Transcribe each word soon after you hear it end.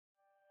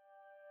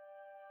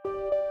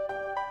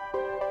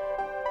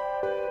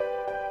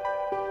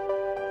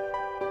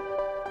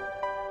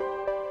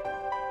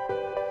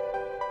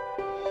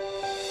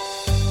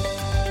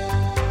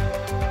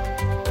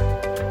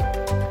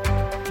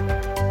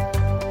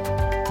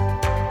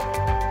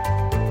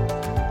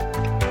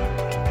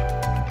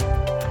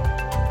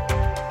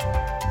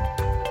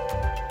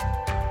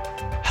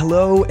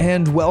Hello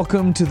and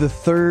welcome to the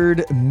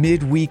third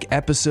midweek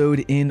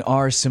episode in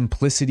our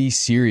Simplicity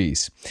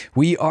series.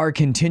 We are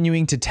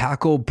continuing to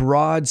tackle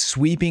broad,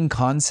 sweeping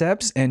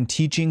concepts and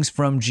teachings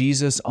from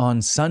Jesus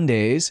on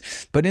Sundays,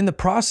 but in the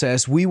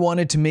process, we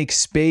wanted to make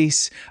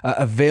space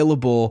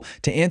available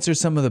to answer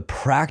some of the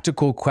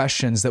practical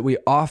questions that we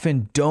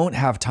often don't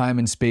have time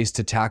and space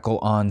to tackle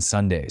on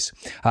Sundays.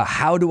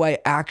 How do I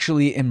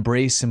actually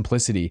embrace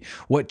simplicity?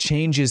 What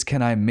changes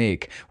can I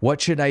make? What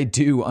should I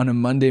do on a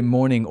Monday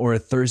morning or a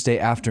Thursday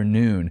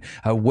afternoon?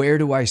 Where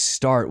do I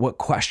start? What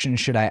questions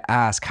should I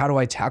ask? How do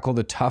I tackle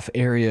the tough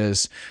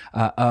areas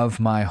of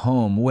my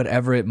home,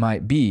 whatever it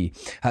might be?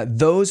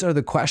 Those are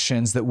the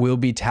questions that we'll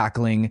be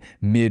tackling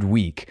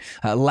midweek.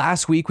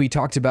 Last week, we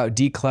talked about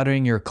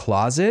decluttering your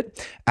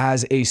closet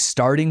as a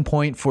starting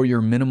point for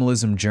your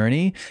minimalism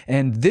journey.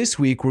 And this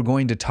week, we're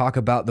going to talk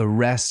about the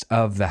rest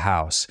of the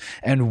house.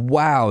 And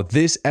wow,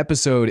 this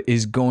episode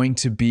is going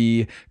to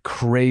be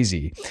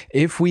crazy.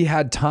 If we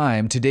had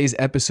time, today's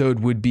episode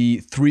would be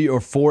 3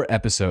 or 4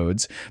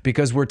 episodes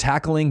because we're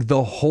tackling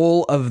the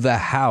whole of the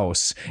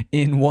house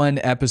in one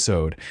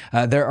episode.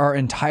 There are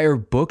entire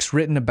books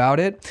written about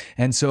it.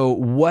 And so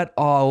what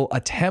I'll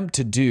attempt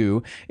to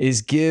do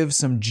is give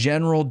some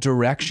general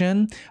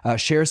direction,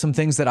 share some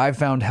things that I've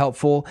found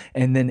helpful,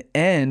 and then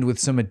end with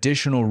some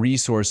additional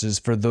resources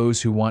for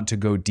those who want to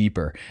go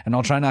deeper. And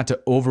I'll try not to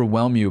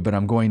overwhelm you, but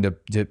I'm going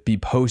to be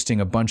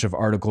posting a bunch of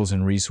articles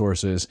and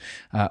resources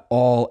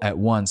all at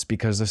once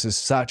because this is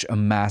such a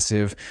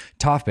massive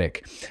topic.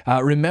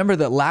 Remember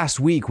that last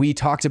week we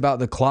talked about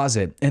the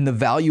closet and the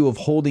value of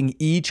holding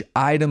each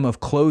item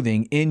of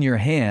clothing in your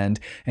hand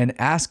and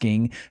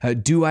asking,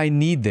 do I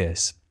need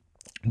this?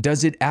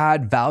 Does it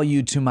add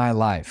value to my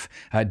life?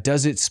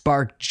 Does it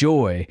spark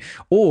joy?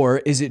 Or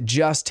is it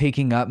just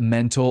taking up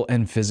mental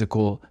and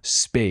physical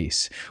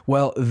space?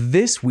 Well,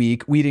 this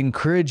week, we'd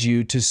encourage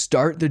you to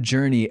start the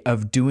journey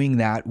of doing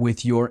that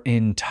with your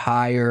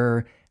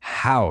entire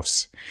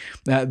house.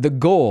 The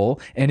goal,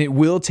 and it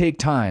will take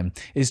time,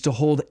 is to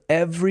hold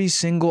every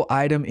single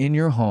item in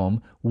your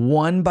home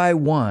one by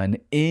one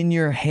in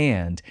your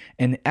hand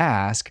and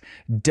ask,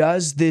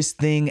 does this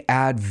thing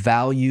add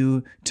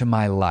value to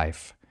my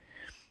life?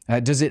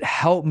 Does it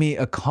help me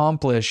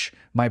accomplish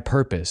my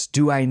purpose?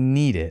 Do I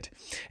need it?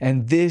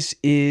 And this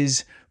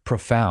is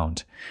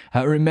profound.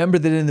 Remember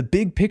that in the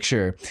big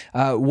picture,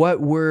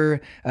 what we're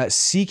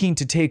seeking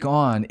to take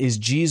on is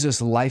Jesus'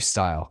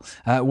 lifestyle.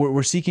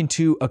 We're seeking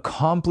to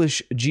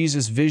accomplish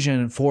Jesus'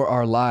 vision for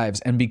our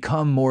lives and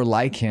become more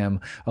like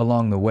him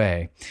along the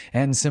way.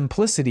 And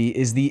simplicity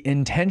is the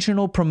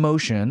intentional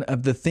promotion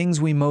of the things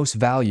we most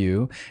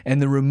value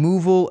and the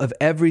removal of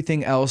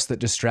everything else that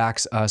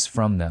distracts us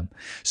from them.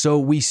 So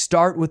we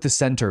start with the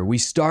center. We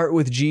start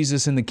with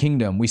Jesus in the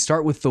kingdom. We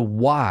start with the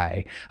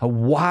why.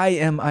 Why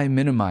am I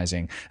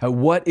minimizing?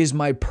 What is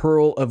my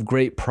pearl of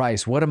great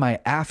price? What am I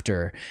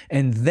after?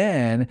 And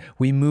then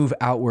we move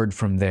outward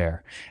from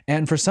there.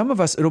 And for some of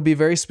us, it'll be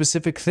very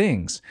specific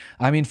things.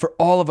 I mean, for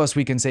all of us,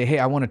 we can say, hey,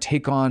 I want to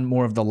take on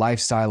more of the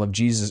lifestyle of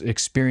Jesus,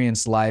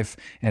 experience life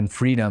and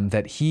freedom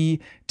that he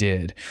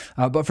did.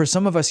 But for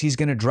some of us, he's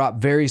going to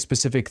drop very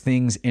specific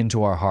things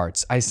into our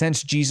hearts. I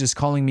sense Jesus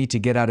calling me to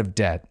get out of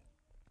debt.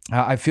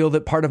 I feel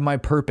that part of my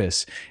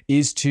purpose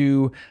is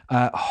to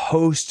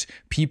host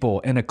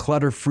people in a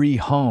clutter-free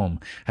home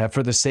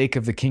for the sake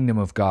of the kingdom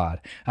of God.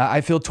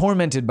 I feel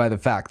tormented by the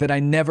fact that I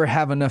never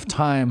have enough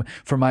time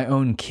for my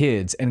own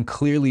kids, and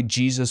clearly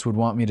Jesus would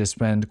want me to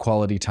spend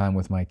quality time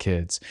with my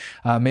kids.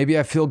 Maybe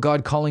I feel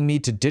God calling me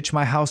to ditch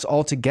my house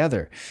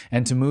altogether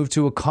and to move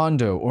to a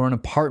condo or an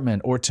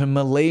apartment or to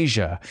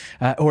Malaysia,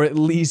 or at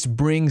least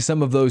bring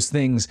some of those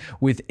things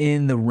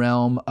within the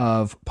realm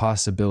of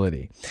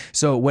possibility.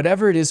 So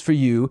whatever it is for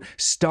you,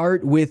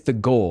 start with the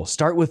goal.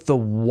 Start with the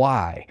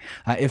why.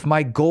 If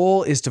my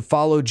goal is to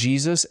follow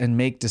Jesus and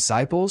make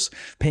disciples,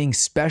 paying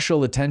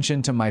special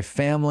attention to my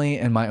family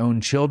and my own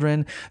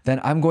children, then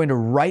I'm going to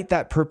write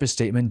that purpose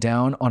statement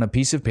down on a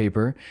piece of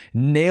paper,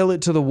 nail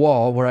it to the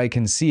wall where I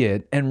can see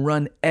it, and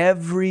run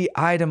every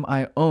item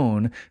I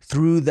own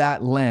through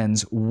that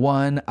lens,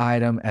 one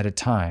item at a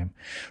time.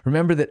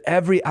 Remember that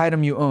every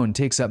item you own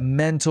takes up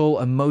mental,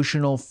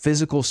 emotional,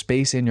 physical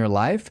space in your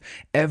life.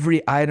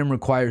 Every item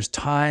requires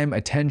time,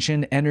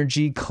 attention,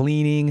 energy,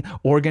 cleaning,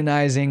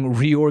 organizing,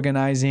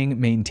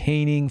 reorganizing,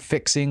 maintaining,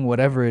 fixing,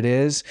 whatever it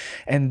is.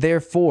 And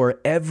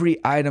therefore, every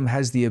item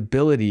has the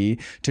ability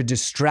to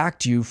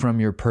distract you from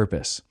your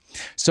purpose.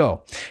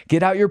 So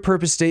get out your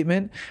purpose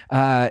statement,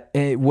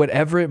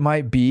 whatever it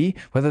might be,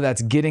 whether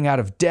that's getting out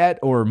of debt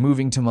or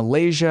moving to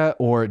Malaysia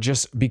or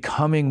just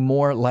becoming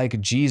more like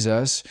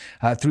Jesus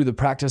through the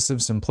practice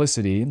of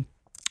simplicity.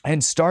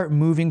 and start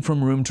moving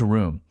from room to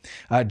room.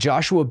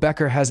 Joshua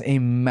Becker has a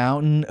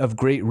mountain of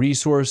great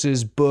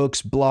resources,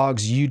 books,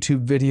 blogs,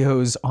 YouTube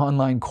videos,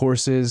 online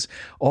courses,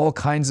 all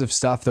kinds of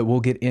stuff that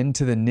we'll get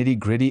into the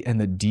nitty-gritty and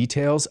the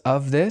details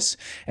of this.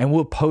 And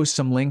we'll post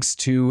some links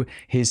to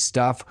his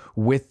stuff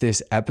with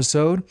this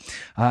episode.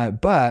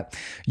 But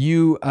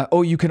you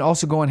can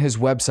also go on his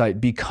website,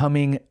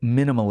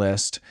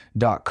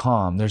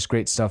 becomingminimalist.com. There's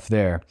great stuff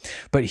there.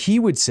 But he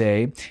would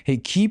say, hey,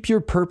 keep your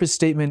purpose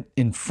statement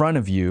in front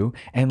of you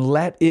and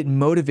let it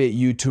motivate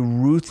you to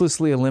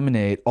ruthlessly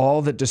eliminate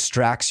all that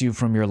distracts you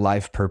from your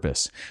life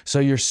purpose. So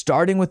you're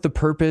starting with the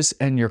purpose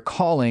and your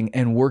calling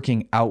and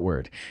working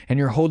outward. And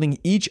you're holding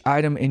each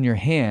item in your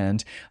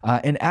hand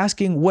and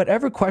asking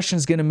whatever question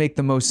is going to make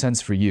the most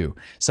sense for you.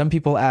 Some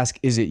people ask,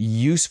 is it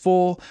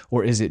useful,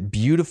 or is it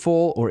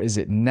beautiful, or is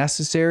it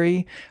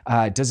necessary?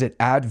 Does it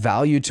add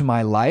value to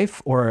my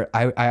life? Or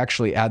I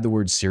actually add the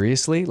word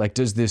seriously. Like,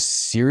 does this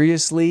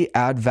seriously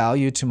add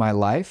value to my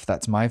life?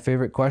 That's my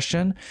favorite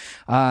question.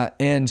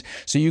 And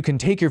so you can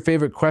take your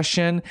favorite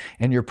question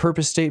and your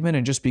purpose statement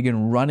and just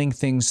begin running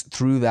things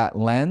through that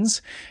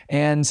lens.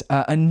 And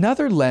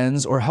another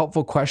lens or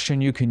helpful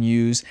question you can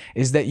use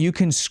is that you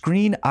can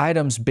screen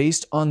items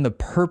based on the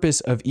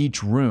purpose of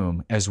each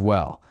room as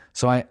well.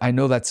 So I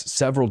know that's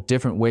several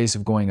different ways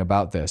of going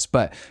about this,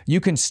 but you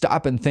can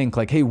stop and think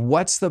like, hey,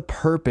 what's the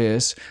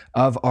purpose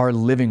of our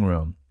living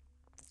room?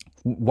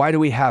 Why do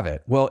we have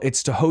it? Well,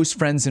 it's to host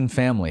friends and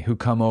family who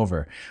come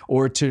over,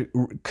 or to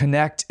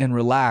connect and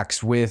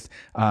relax with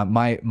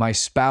my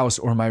spouse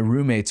or my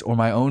roommates or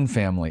my own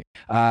family.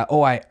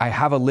 I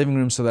have a living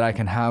room so that I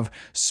can have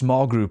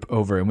small group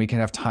over and we can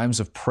have times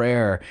of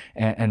prayer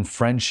and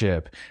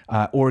friendship.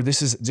 Or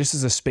this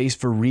is a space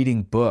for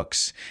reading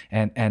books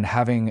and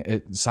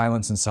having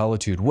silence and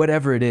solitude,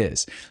 whatever it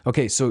is.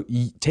 Okay, so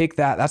take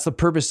that. That's the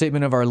purpose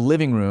statement of our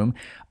living room.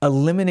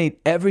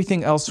 Eliminate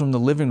everything else from the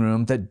living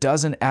room that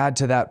doesn't add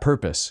to that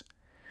purpose.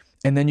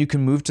 And then you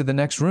can move to the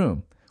next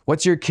room.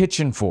 What's your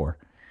kitchen for?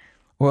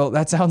 Well,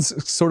 that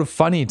sounds sort of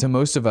funny to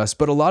most of us,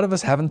 but a lot of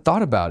us haven't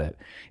thought about it.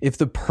 If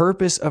the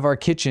purpose of our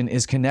kitchen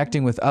is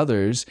connecting with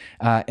others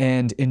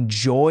and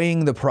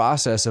enjoying the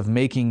process of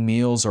making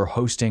meals or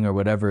hosting or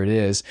whatever it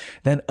is,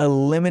 then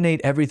eliminate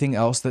everything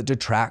else that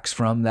detracts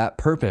from that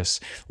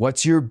purpose.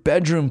 What's your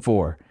bedroom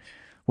for?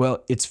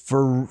 Well, it's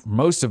for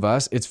most of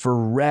us, it's for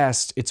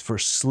rest, it's for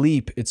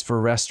sleep, it's for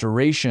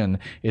restoration,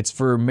 it's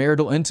for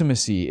marital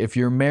intimacy if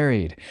you're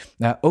married.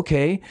 Now,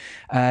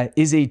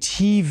 is a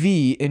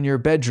TV in your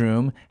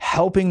bedroom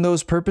helping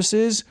those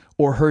purposes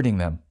or hurting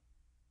them?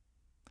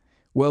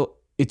 Well,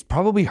 it's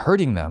probably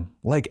hurting them.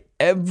 Like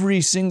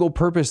every single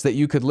purpose that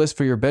you could list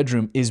for your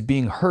bedroom is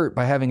being hurt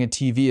by having a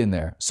TV in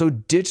there. So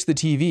ditch the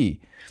TV.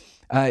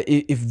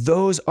 If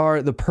those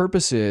are the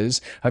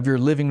purposes of your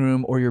living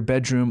room or your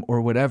bedroom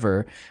or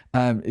whatever,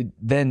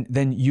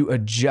 then you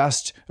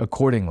adjust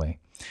accordingly.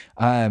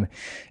 And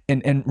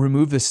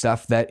remove the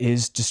stuff that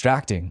is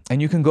distracting.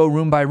 And you can go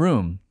room by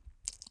room.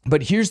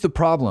 But here's the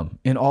problem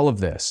in all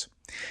of this.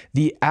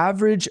 The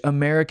average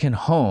American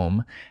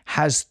home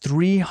has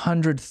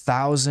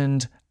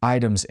 300,000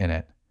 items in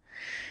it.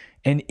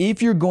 And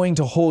if you're going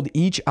to hold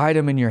each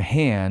item in your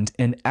hand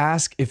and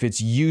ask if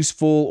it's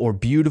useful or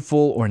beautiful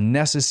or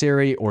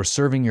necessary or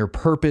serving your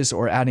purpose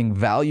or adding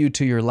value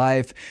to your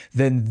life,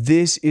 then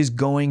this is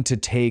going to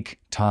take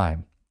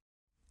time.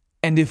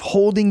 And if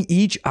holding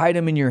each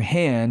item in your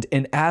hand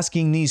and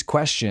asking these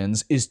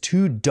questions is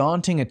too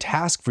daunting a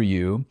task for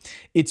you,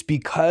 it's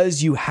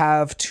because you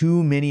have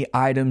too many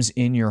items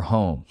in your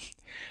home.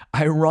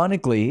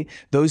 Ironically,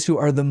 those who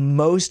are the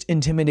most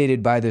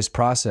intimidated by this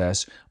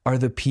process are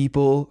the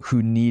people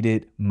who need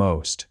it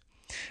most.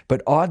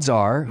 But odds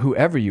are,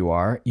 whoever you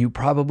are, you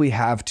probably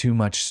have too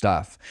much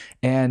stuff.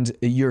 And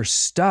your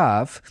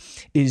stuff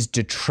is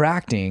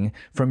detracting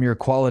from your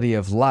quality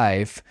of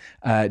life,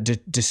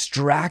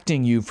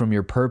 distracting you from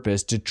your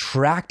purpose,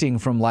 detracting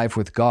from life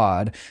with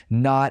God,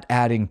 not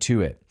adding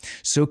to it.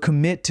 So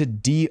commit to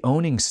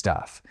de-owning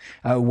stuff.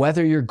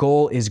 Whether your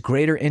goal is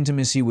greater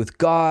intimacy with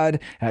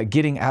God,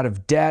 getting out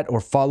of debt, or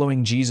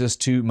following Jesus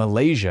to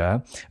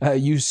Malaysia,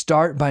 you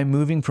start by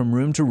moving from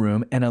room to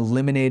room and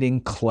eliminating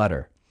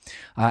clutter.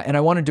 And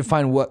I want to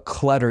define what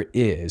clutter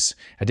is.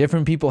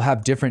 Different people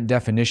have different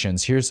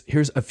definitions.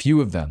 Here's a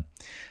few of them.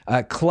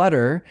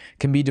 Clutter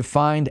can be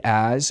defined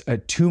as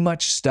too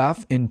much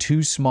stuff in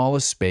too small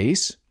a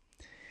space,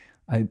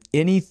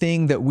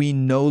 anything that we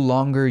no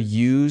longer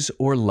use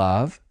or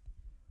love,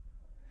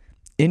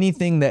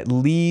 anything that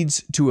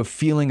leads to a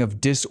feeling of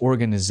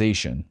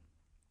disorganization.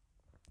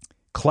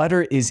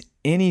 Clutter is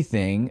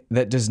anything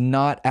that does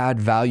not add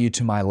value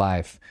to my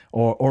life,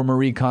 or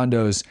Marie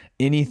Kondo's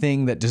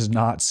anything that does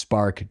not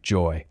spark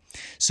joy.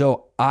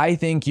 So I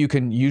think you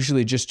can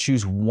usually just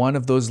choose one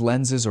of those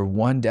lenses or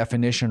one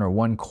definition or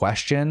one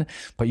question,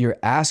 but you're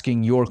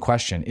asking your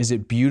question. Is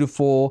it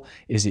beautiful?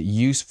 Is it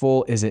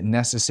useful? Is it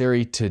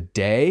necessary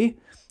today?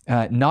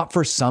 not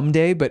for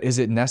someday, but is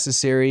it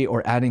necessary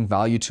or adding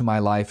value to my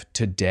life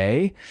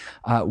today?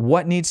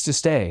 What needs to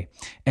stay?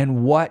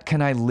 And what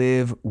can I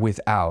live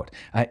without?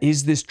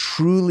 Is this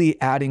truly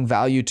adding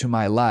value to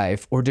my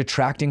life or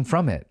detracting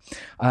from it?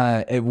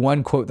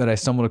 One quote that I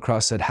stumbled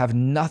across said, "Have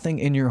nothing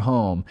in your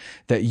home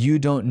that you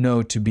don't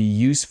know to be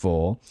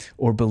useful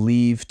or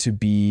believe to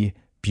be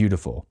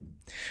beautiful."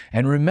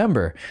 And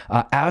remember,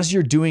 as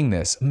you're doing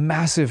this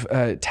massive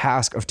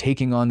task of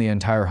taking on the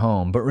entire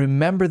home, but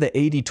remember the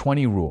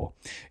 80-20 rule.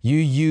 You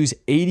use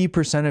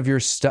 80% of your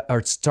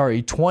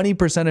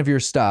 20% of your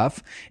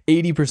stuff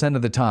 80%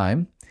 of the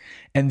time,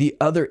 and the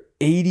other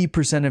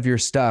 80% of your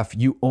stuff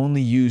you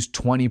only use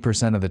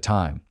 20% of the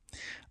time,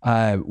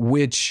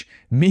 which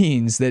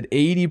means that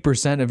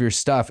 80% of your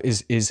stuff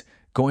is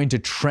going to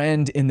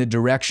trend in the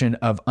direction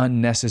of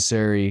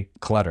unnecessary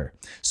clutter.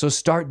 So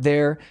start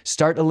there,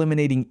 start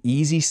eliminating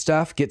easy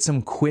stuff, get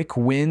some quick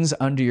wins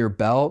under your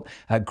belt,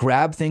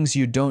 grab things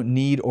you don't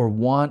need or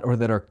want or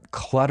that are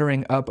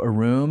cluttering up a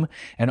room,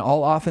 and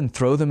I'll often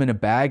throw them in a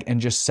bag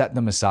and just set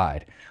them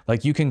aside.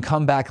 Like you can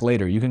come back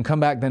later. You can come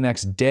back the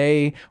next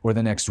day or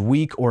the next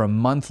week or a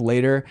month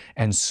later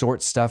and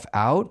sort stuff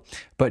out,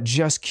 but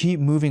just keep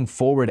moving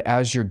forward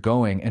as you're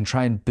going and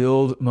try and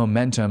build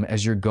momentum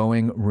as you're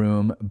going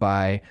room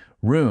by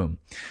room.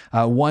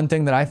 One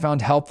thing that I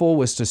found helpful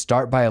was to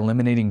start by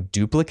eliminating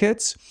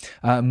duplicates.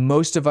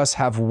 Most of us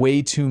have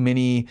way too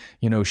many,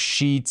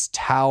 sheets,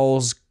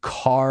 towels,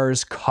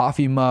 cars,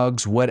 coffee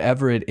mugs,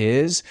 whatever it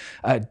is.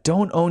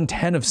 Don't own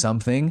 10 of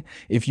something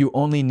if you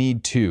only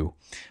need 2.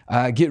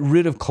 Get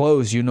rid of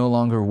clothes you no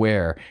longer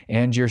wear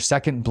and your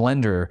second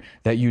blender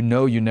that you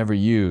never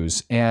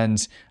use,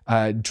 and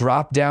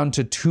drop down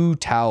to 2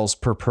 towels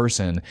per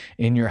person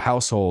in your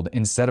household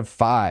instead of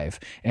 5.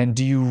 And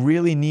do you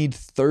really need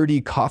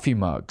 30 coffee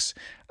mugs?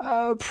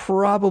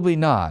 Probably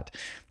not.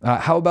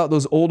 How about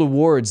those old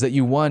awards that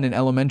you won in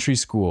elementary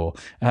school,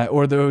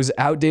 or those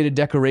outdated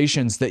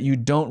decorations that you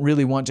don't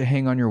really want to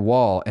hang on your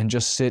wall and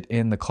just sit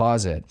in the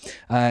closet?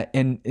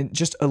 And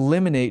just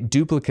eliminate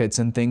duplicates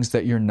and things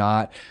that you're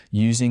not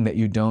using that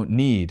you don't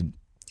need.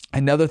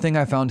 Another thing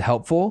I found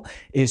helpful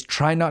is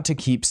try not to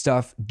keep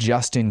stuff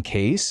just in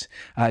case.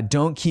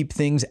 Don't keep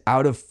things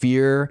out of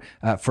fear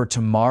for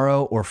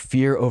tomorrow or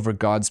fear over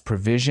God's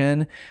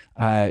provision.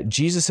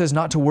 Jesus says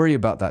not to worry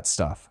about that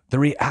stuff. The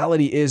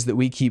reality is that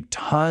we keep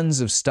tons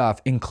of stuff,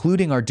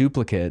 including our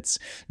duplicates,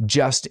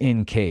 just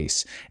in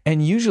case.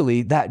 And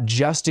usually that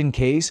just in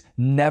case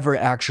never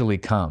actually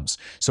comes.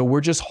 So we're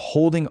just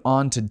holding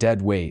on to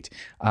dead weight,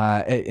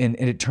 and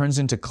it turns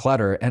into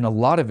clutter. And a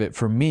lot of it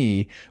for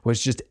me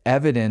was just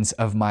evidence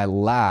of my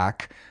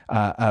lack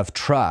of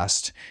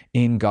trust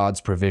in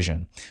God's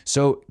provision.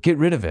 So get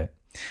rid of it.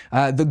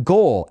 The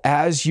goal,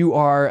 as you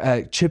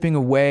are chipping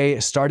away,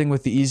 starting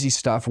with the easy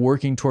stuff,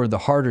 working toward the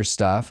harder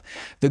stuff,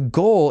 the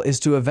goal is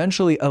to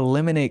eventually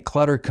eliminate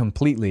clutter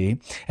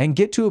completely and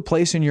get to a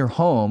place in your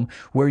home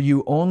where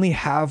you only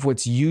have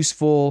what's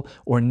useful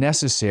or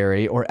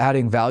necessary or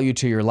adding value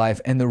to your life,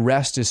 and the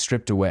rest is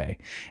stripped away.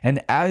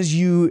 And as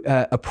you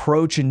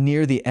approach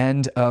near the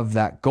end of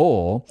that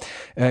goal,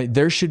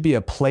 there should be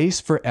a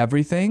place for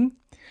everything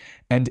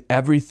and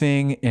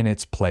everything in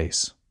its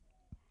place.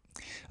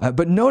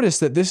 But notice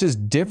that this is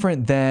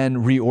different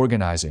than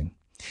reorganizing.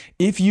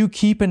 If you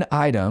keep an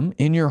item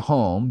in your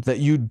home that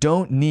you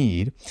don't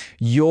need,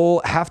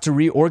 you'll have to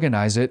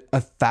reorganize it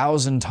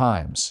 1,000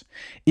 times.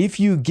 If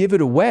you give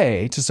it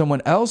away to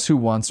someone else who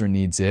wants or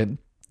needs it,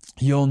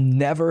 you'll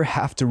never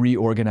have to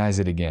reorganize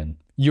it again.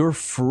 You're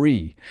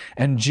free.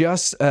 And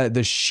just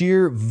the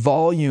sheer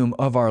volume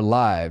of our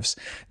lives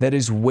that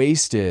is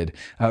wasted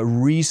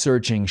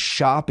researching,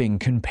 shopping,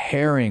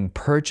 comparing,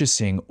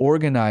 purchasing,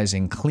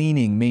 organizing,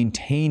 cleaning,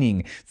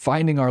 maintaining,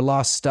 finding our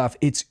lost stuff,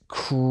 it's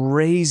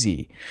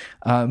crazy.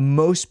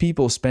 Most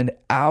people spend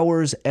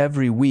hours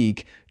every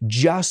week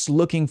just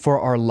looking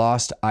for our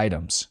lost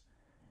items.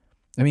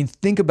 I mean,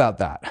 think about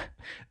that.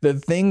 The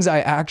things I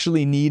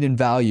actually need and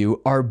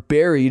value are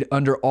buried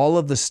under all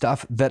of the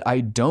stuff that I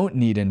don't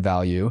need and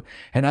value,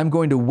 and I'm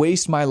going to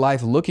waste my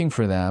life looking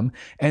for them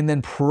and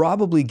then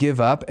probably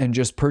give up and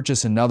just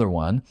purchase another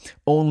one,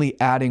 only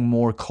adding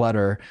more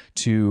clutter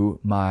to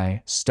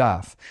my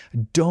stuff.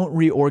 Don't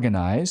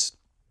reorganize.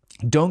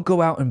 Don't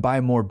go out and buy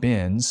more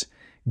bins.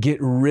 Get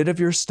rid of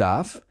your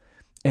stuff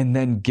and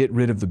then get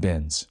rid of the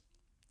bins.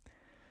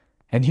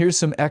 And here's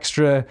some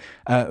extra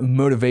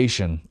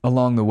motivation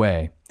along the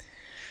way.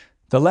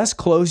 The less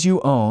clothes you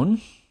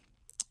own,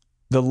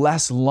 the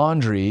less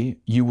laundry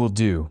you will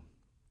do.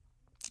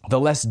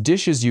 The less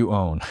dishes you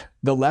own,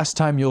 the less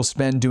time you'll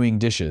spend doing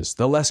dishes.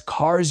 The less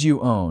cars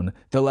you own,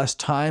 the less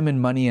time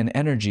and money and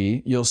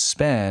energy you'll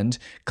spend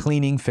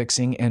cleaning,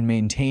 fixing, and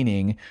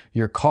maintaining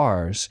your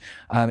cars.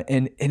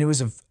 And it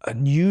was an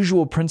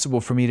unusual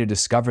principle for me to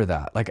discover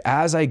that. Like,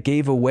 as I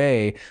gave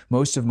away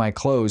most of my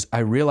clothes, I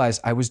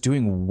realized I was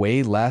doing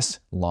way less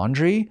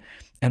laundry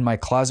and my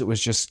closet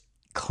was just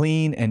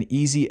clean and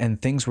easy,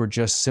 and things were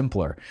just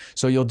simpler.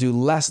 So you'll do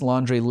less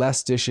laundry,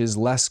 less dishes,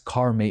 less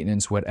car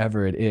maintenance,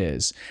 whatever it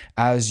is,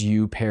 as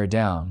you pare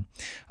down.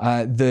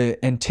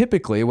 And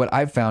typically what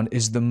I've found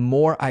is the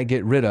more I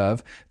get rid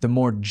of, the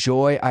more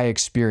joy I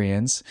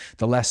experience,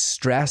 the less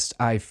stressed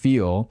I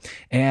feel,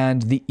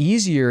 and the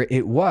easier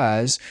it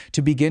was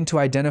to begin to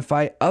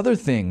identify other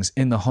things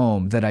in the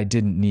home that I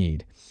didn't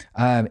need.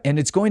 And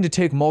it's going to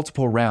take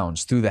multiple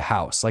rounds through the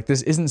house. Like,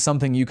 this isn't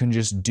something you can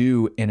just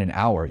do in an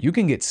hour. You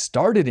can get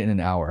started in an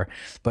hour,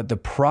 but the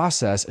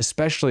process,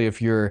 especially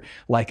if you're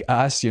like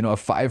us, a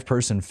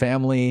 5-person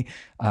family,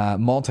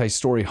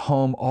 multi-story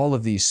home, all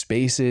of these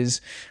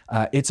spaces,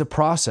 it's a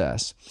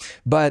process.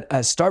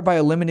 But start by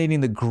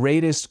eliminating the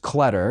greatest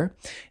clutter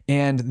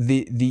and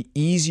the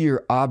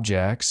easier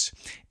objects,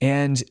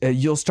 and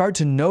you'll start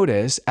to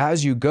notice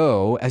as you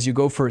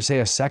go for, say,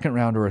 a second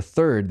round or a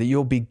third, that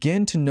you'll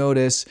begin to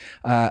notice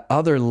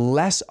other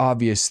less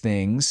obvious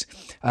things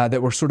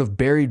that were sort of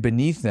buried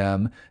beneath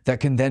them that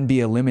can then be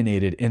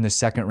eliminated in the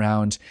second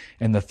round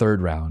and the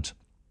third round.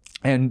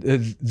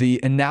 And the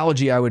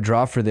analogy I would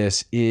draw for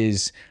this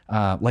is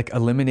like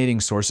eliminating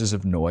sources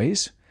of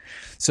noise.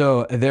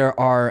 So there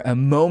are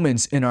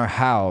moments in our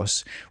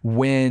house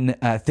when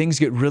things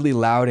get really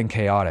loud and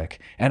chaotic.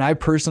 And I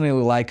personally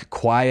like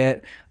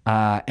quiet.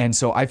 And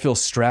so I feel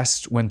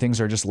stressed when things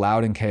are just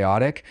loud and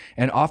chaotic.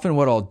 And often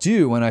what I'll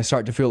do when I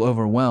start to feel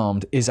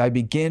overwhelmed is I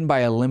begin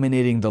by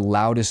eliminating the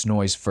loudest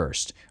noise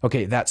first.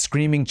 Okay, that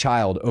screaming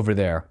child over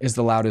there is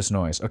the loudest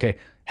noise. Okay,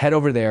 head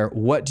over there.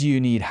 What do you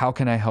need? How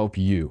can I help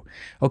you?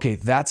 Okay,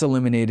 that's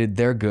eliminated.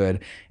 They're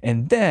good.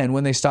 And then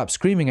when they stop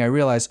screaming, I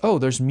realize, oh,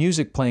 there's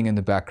music playing in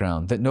the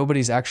background that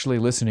nobody's actually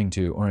listening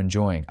to or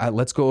enjoying.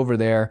 Let's go over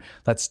there.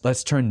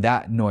 Let's turn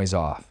that noise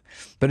off.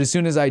 But as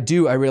soon as I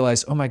do, I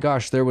realize, oh my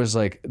gosh, there was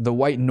like the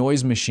white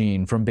noise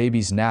machine from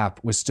baby's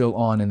nap was still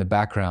on in the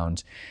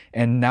background.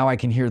 And now I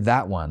can hear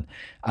that one.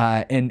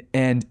 And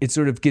it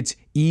sort of gets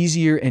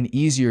easier and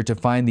easier to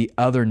find the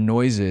other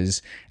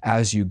noises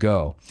as you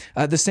go.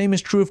 The same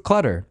is true of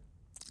clutter.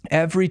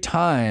 Every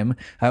time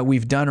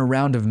we've done a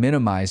round of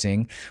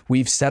minimizing,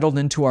 we've settled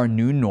into our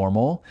new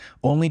normal,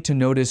 only to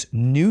notice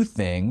new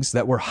things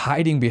that we're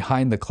hiding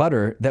behind the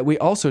clutter that we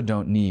also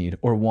don't need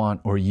or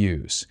want or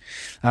use.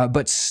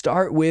 But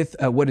start with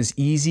what is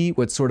easy,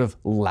 what's sort of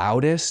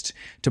loudest,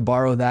 to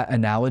borrow that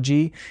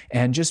analogy,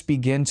 and just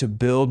begin to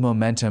build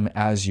momentum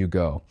as you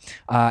go.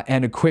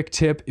 And a quick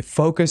tip,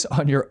 focus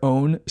on your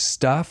own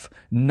stuff,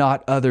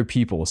 not other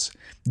people's.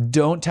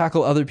 Don't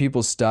tackle other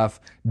people's stuff.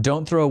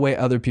 Don't throw away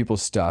other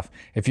people's stuff.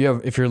 If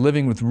you're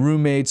living with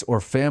roommates or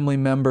family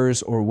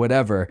members or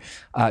whatever,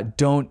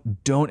 don't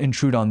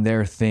intrude on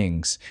their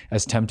things,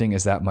 as tempting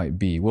as that might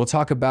be. We'll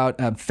talk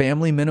about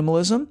family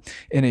minimalism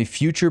in a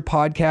future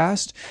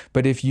podcast,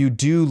 but if you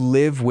do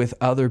live with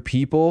other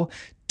people,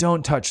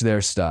 don't touch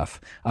their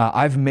stuff.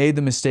 I've made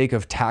the mistake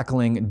of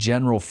tackling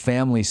general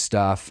family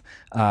stuff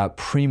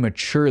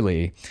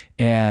prematurely,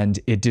 and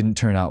it didn't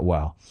turn out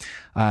well.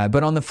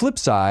 But on the flip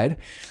side,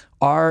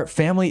 our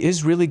family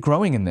is really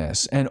growing in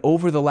this. And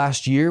over the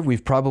last year,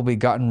 we've probably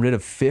gotten rid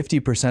of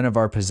 50% of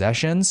our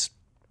possessions.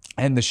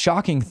 And the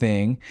shocking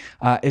thing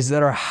is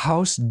that our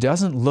house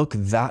doesn't look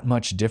that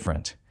much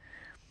different.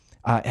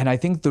 And I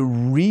think the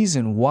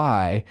reason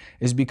why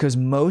is because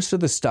most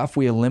of the stuff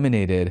we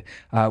eliminated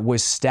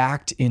was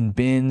stacked in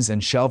bins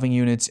and shelving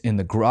units in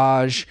the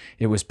garage.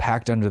 It was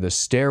packed under the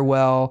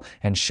stairwell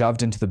and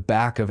shoved into the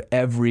back of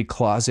every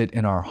closet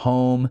in our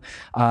home.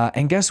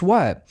 And guess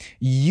what?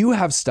 You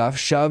have stuff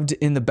shoved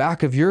in the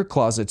back of your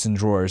closets and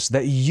drawers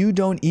that you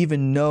don't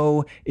even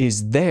know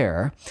is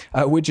there,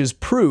 which is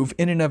proof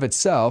in and of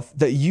itself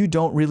that you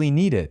don't really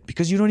need it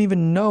because you don't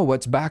even know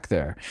what's back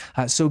there.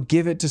 So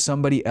give it to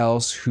somebody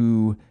else who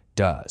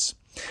does.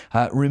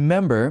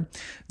 Remember,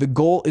 the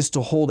goal is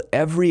to hold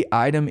every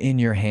item in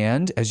your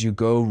hand as you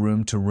go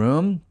room to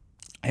room.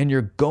 And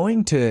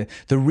the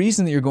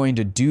reason that you're going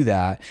to do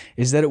that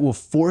is that it will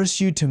force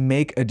you to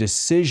make a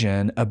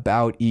decision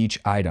about each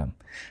item.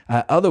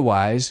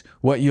 Otherwise,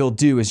 what you'll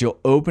do is you'll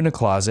open a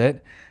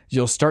closet,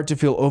 you'll start to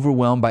feel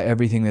overwhelmed by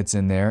everything that's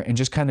in there and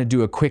just kind of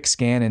do a quick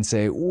scan and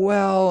say,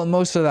 well,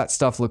 most of that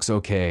stuff looks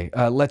okay.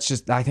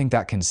 I think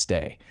that can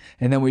stay.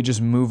 And then we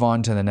just move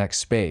on to the next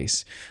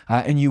space.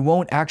 And you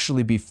won't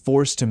actually be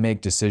forced to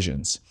make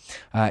decisions.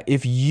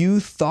 If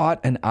you thought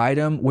an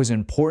item was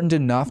important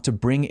enough to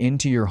bring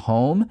into your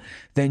home,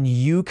 then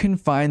you can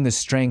find the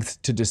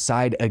strength to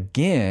decide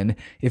again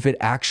if it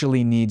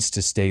actually needs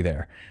to stay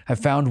there. I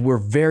found we're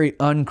very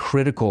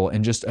uncritical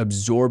and just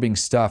absorbing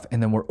stuff,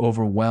 and then we're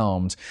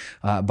overwhelmed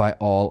by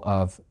all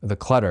of the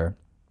clutter.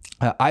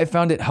 I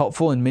found it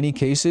helpful in many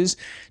cases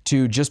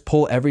to just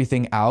pull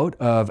everything out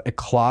of a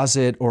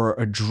closet or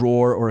a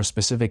drawer or a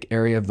specific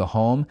area of the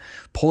home,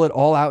 pull it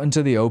all out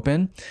into the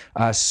open,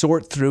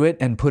 sort through it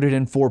and put it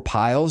in 4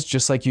 piles,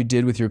 just like you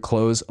did with your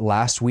clothes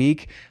last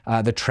week.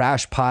 The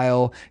trash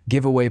pile,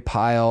 giveaway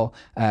pile,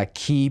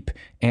 keep,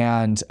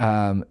 and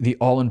the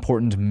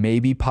all-important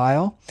maybe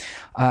pile,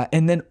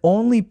 and then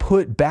only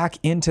put back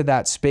into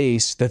that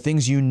space the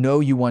things you know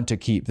you want to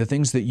keep, the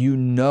things that you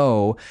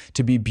know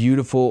to be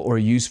beautiful or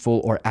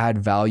useful or add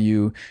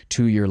value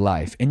to your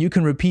life. And you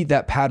can repeat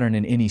that pattern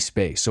in any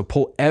space. So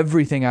pull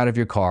everything out of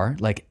your car,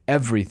 like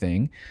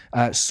everything,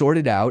 sort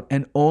it out,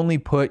 and only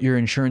put your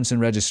insurance and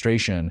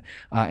registration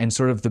and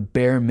sort of the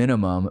bare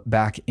minimum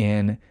back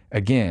in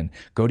again.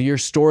 Go to your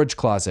storage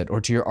closet or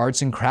to your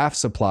arts and crafts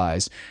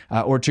supplies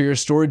or to your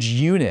storage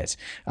unit,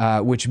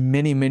 which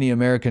many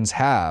Americans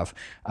have,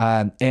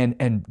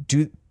 and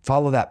do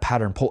follow that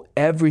pattern. Pull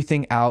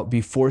everything out,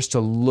 be forced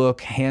to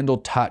look, handle,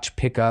 touch,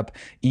 pick up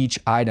each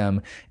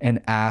item and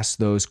ask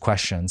those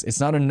questions. It's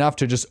not enough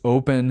to just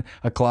open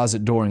a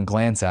closet door and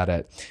glance at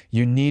it.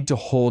 You need to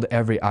hold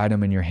every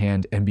item in your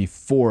hand and be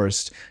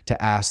forced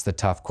to ask the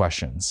tough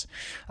questions.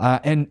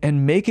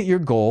 And make it your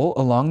goal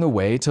along the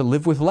way to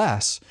live with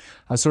less.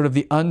 Sort of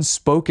the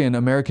unspoken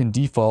American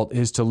default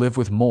is to live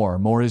with more.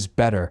 More is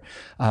better.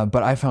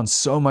 But I found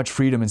so much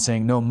freedom in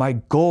saying, no, my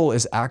goal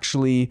is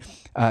actually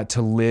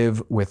to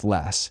live with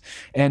less.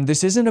 And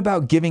this isn't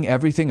about giving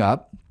everything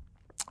up.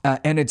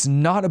 And it's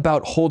not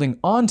about holding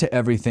on to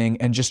everything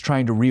and just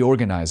trying to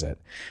reorganize it.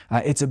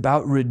 It's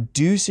about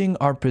reducing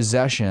our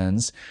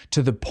possessions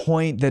to the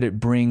point that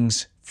it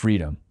brings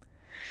freedom.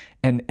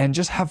 And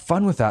just have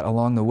fun with that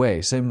along the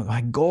way. So my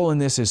goal in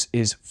this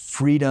is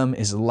freedom,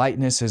 is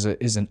lightness,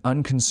 is an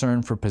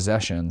unconcern for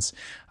possessions,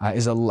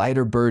 is a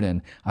lighter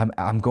burden.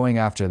 I'm going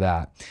after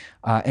that.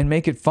 And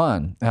make it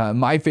fun.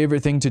 My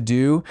favorite thing to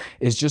do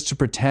is just to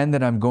pretend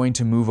that I'm going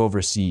to move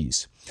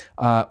overseas.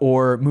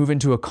 Or move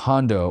into a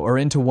condo or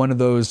into one of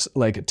those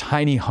like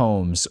tiny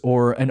homes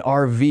or an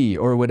RV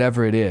or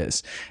whatever it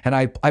is. And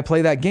I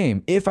play that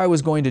game. If I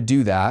was going to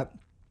do that,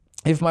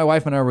 if my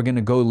wife and I were going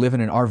to go live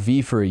in an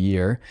RV for a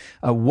year,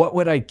 what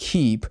would I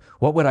keep?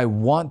 What would I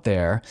want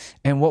there?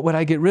 And what would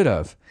I get rid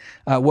of?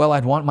 Well,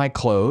 I'd want my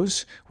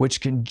clothes,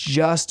 which can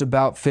just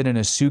about fit in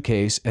a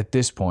suitcase at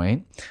this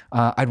point.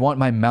 I'd want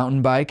my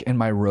mountain bike and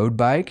my road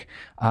bike,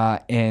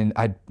 and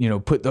I'd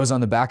put those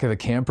on the back of the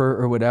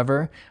camper or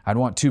whatever. I'd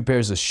want 2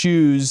 pairs of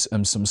shoes,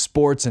 some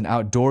sports and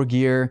outdoor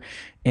gear,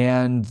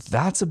 and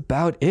that's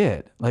about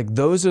it. Like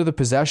those are the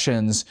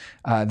possessions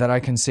that I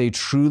can say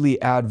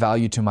truly add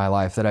value to my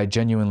life, that I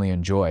genuinely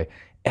enjoy.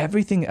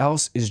 Everything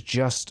else is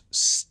just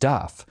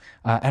stuff.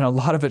 And a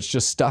lot of it's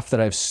just stuff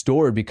that I've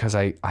stored because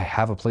I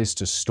have a place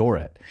to store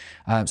it.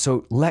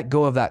 So let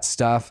go of that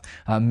stuff.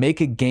 Make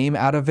a game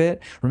out of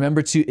it.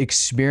 Remember to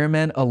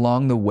experiment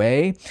along the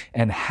way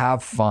and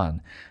have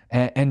fun.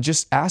 And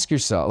just ask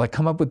yourself, like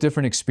come up with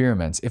different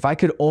experiments. If I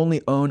could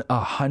only own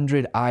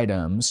 100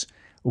 items,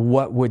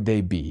 what would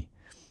they be?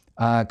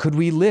 Could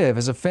we live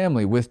as a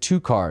family with 2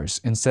 cars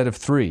instead of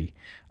 3?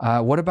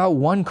 What about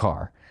 1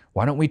 car?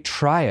 Why don't we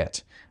try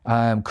it?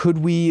 Could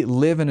we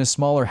live in a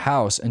smaller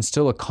house and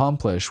still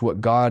accomplish what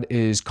God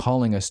is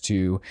calling us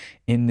to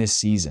in this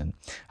season?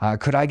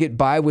 Could I get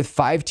by with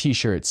 5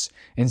 t-shirts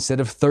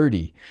instead of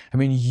 30? I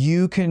mean,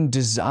 you can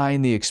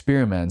design the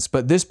experiments,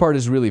 but this part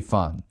is really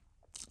fun.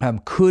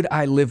 Could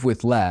I live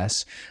with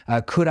less?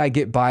 Could I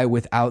get by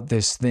without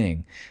this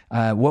thing?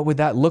 What would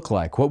that look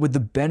like? What would the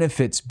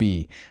benefits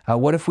be?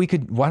 Why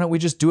don't we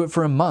just do it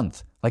for a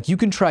month? Like you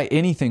can try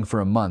anything for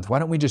a month. Why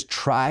don't we just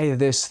try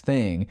this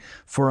thing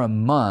for a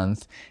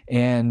month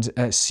and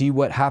see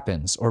what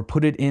happens? Or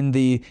put it in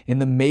the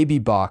maybe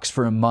box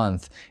for a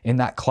month in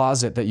that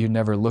closet that you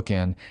never look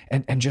in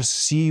and just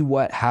see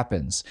what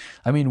happens.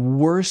 I mean,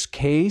 worst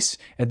case,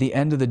 at the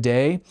end of the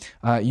day,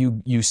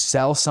 you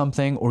sell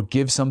something or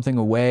give something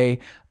away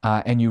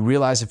and you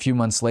realize a few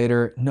months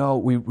later, no,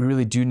 we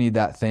really do need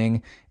that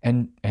thing,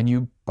 and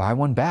you buy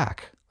one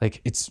back.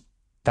 Like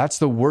that's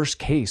the worst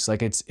case.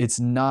 Like it's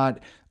not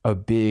a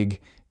big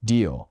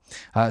deal.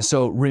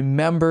 So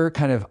remember,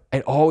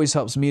 it always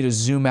helps me to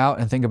zoom out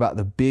and think about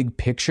the big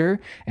picture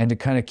and to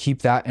kind of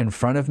keep that in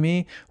front of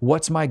me.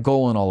 What's my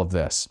goal in all of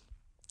this?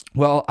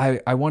 Well,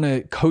 I want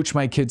to coach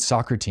my kids'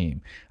 soccer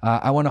team.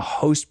 I want to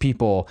host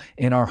people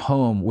in our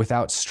home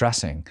without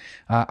stressing.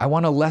 I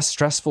want a less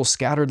stressful,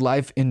 scattered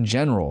life in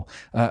general,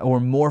 or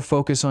more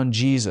focus on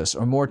Jesus,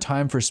 or more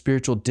time for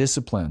spiritual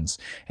disciplines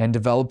and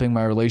developing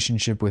my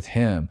relationship with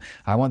Him.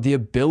 I want the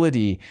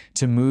ability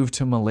to move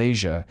to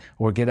Malaysia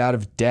or get out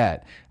of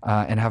debt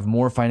and have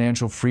more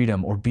financial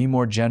freedom or be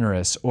more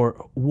generous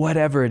or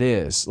whatever it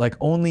is. Like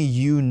only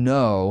you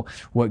know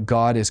what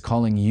God is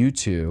calling you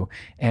to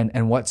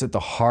and what's at the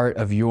heart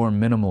of your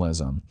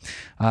minimalism.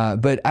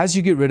 But as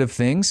you get rid of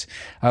things,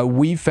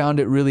 we found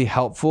it really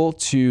helpful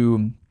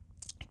to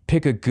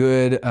pick a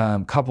good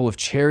couple of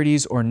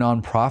charities or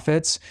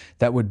nonprofits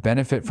that would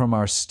benefit from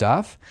our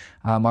stuff.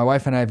 My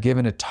wife and I have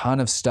given a ton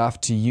of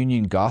stuff to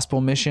Union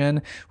Gospel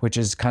Mission, which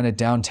is kind of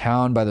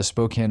downtown by the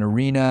Spokane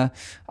Arena.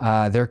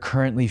 They're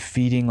currently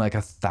feeding like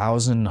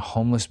 1,000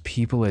 homeless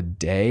people a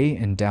day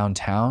in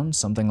downtown,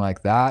 something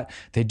like that.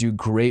 They do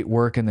great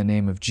work in the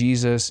name of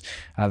Jesus.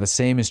 The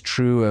same is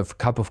true of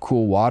Cup of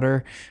Cool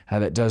Water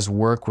that does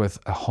work with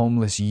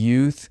homeless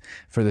youth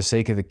for the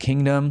sake of the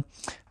kingdom.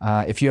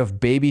 If you have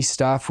baby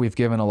stuff, we've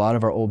given a lot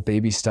of our old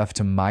baby stuff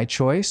to My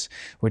Choice,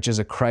 which is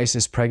a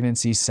crisis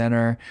pregnancy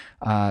center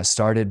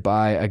started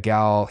by a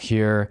gal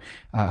here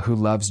who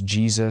loves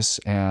Jesus,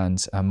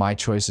 and My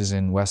Choice is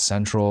in West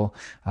Central.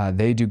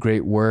 They do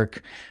great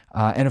work.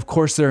 And of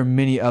course, there are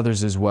many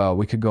others as well.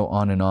 We could go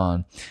on and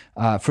on.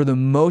 For the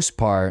most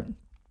part,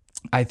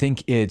 I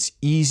think it's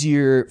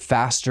easier,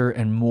 faster,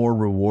 and more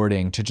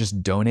rewarding to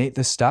just donate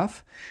the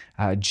stuff.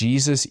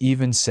 Jesus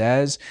even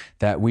says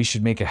that we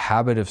should make a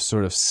habit of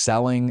sort of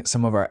selling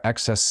some of our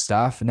excess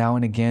stuff now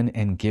and again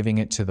and giving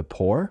it to the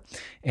poor.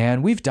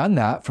 And we've done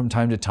that from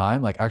time to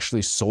time, like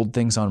actually sold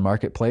things on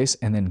Marketplace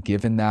and then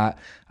given that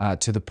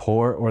to the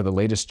poor or the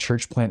latest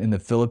church plant in the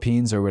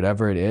Philippines or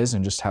whatever it is,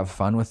 and just have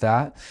fun with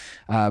that.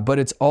 But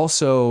it's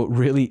also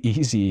really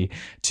easy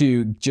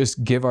to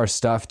just give our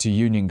stuff to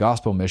Union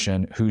Gospel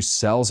Mission, who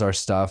sells our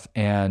stuff,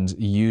 and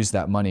use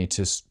that money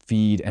to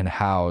feed and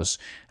house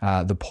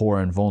the poor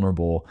and vulnerable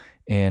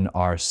in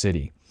our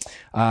city.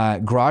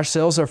 Garage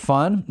sales are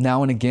fun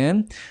now and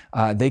again.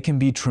 They can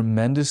be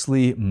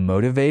tremendously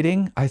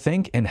motivating, I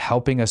think, in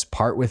helping us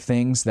part with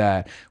things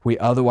that we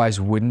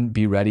otherwise wouldn't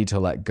be ready to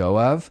let go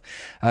of.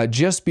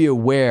 Just be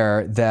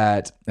aware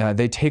that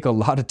they take a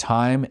lot of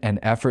time and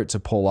effort to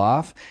pull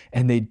off,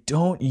 and they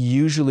don't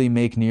usually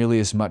make nearly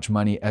as much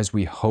money as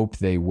we hope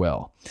they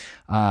will.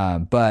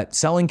 But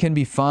selling can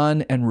be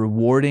fun and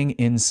rewarding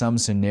in some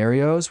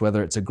scenarios,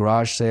 whether it's a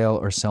garage sale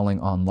or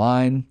selling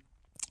online.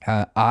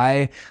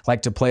 I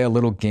like to play a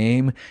little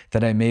game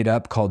that I made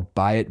up called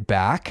Buy It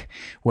Back,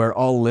 where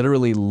I'll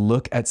literally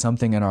look at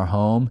something in our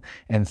home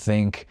and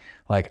think,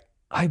 like,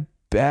 I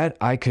bet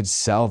I could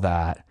sell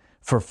that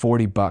for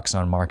 $40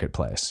 on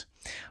Marketplace.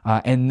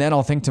 And then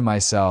I'll think to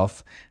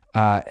myself,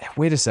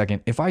 wait a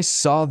second, if I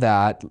saw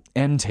that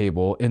end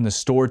table in the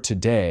store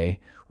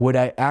today, would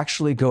I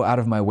actually go out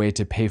of my way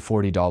to pay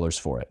 $40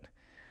 for it?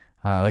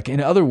 Like,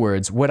 in other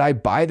words, would I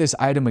buy this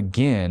item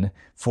again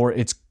for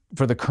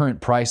the current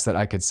price that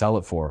I could sell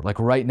it for? Like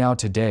right now,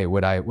 today,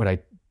 would I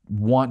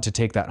want to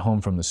take that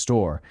home from the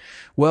store?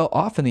 Well,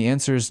 often the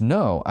answer is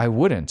no, I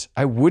wouldn't.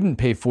 I wouldn't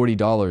pay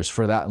 $40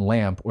 for that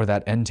lamp or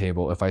that end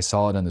table if I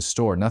saw it in the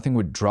store. Nothing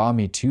would draw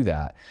me to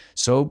that.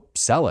 So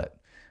sell it.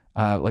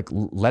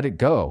 Let it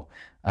go.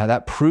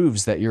 That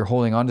proves that you're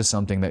holding on to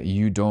something that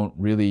you don't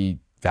really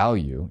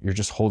value. You're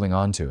just holding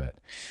on to it.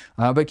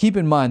 But keep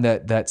in mind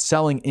that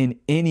selling in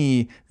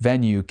any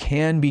venue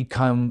can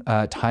become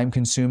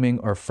time-consuming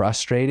or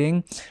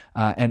frustrating.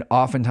 And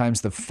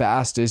oftentimes the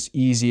fastest,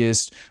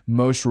 easiest,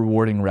 most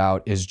rewarding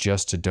route is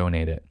just to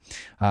donate it.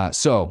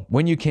 So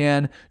when you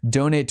can,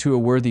 donate to a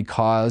worthy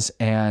cause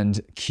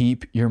and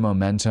keep your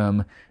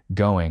momentum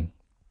going.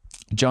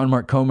 John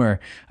Mark Comer,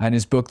 in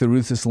his book, The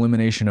Ruthless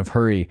Elimination of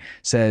Hurry,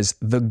 says,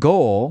 the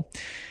goal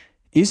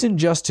isn't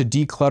just to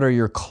declutter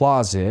your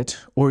closet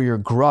or your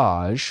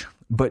garage,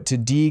 but to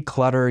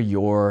declutter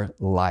your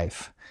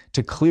life,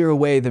 to clear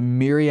away the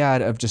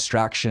myriad of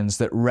distractions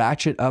that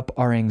ratchet up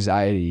our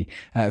anxiety,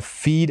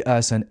 feed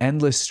us an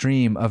endless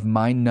stream of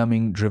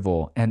mind-numbing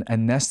drivel, and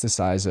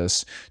anesthetize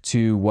us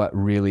to what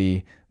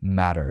really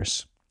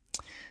matters.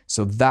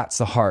 So that's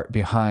the heart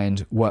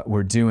behind what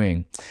we're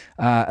doing.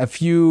 A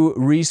few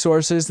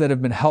resources that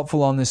have been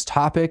helpful on this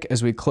topic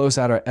as we close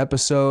out our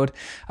episode.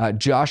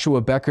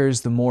 Joshua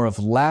Becker's The More of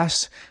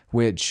Less,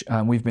 which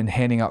we've been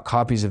handing out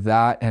copies of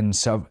that and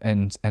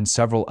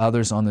several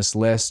others on this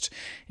list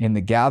in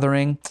the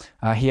gathering.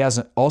 He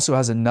also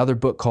has another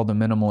book called The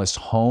Minimalist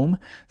Home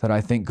that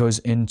I think goes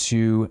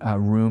into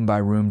room by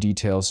room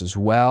details as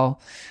well.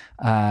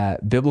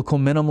 Biblical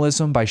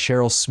Minimalism by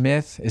Cheryl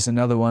Smith is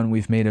another one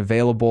we've made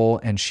available,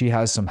 and she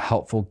has some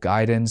helpful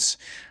guidance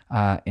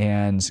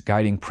and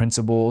guiding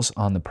principles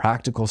on the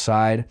practical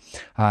side.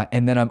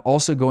 And then I'm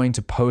also going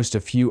to post a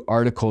few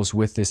articles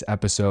with this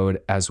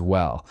episode as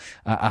well.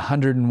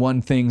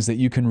 101 things that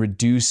you can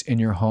reduce in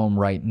your home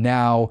right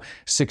now,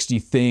 60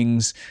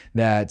 things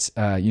that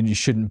you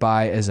shouldn't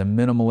buy as a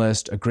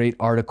minimalist, a great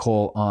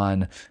article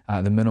on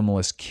the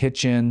minimalist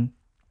kitchen,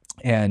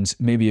 and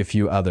maybe a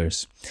few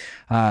others.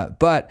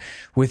 But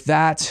with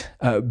that,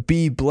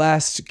 be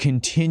blessed,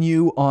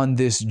 continue on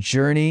this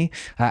journey,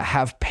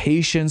 have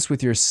patience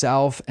with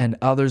yourself and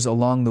others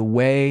along the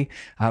way.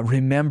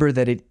 Remember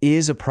that it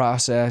is a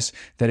process,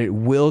 that it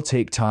will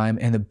take time,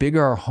 and the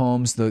bigger our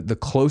homes, the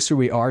closer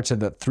we are to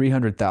the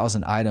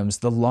 300,000 items,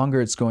 the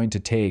longer it's going to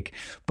take.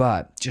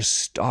 But just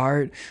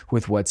start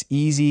with what's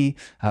easy,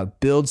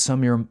 build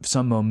some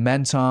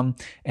momentum,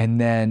 and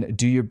then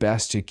do your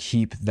best to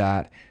keep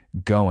that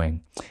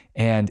going.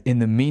 And in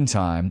the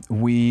meantime,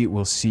 we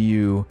will see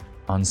you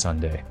on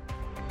Sunday.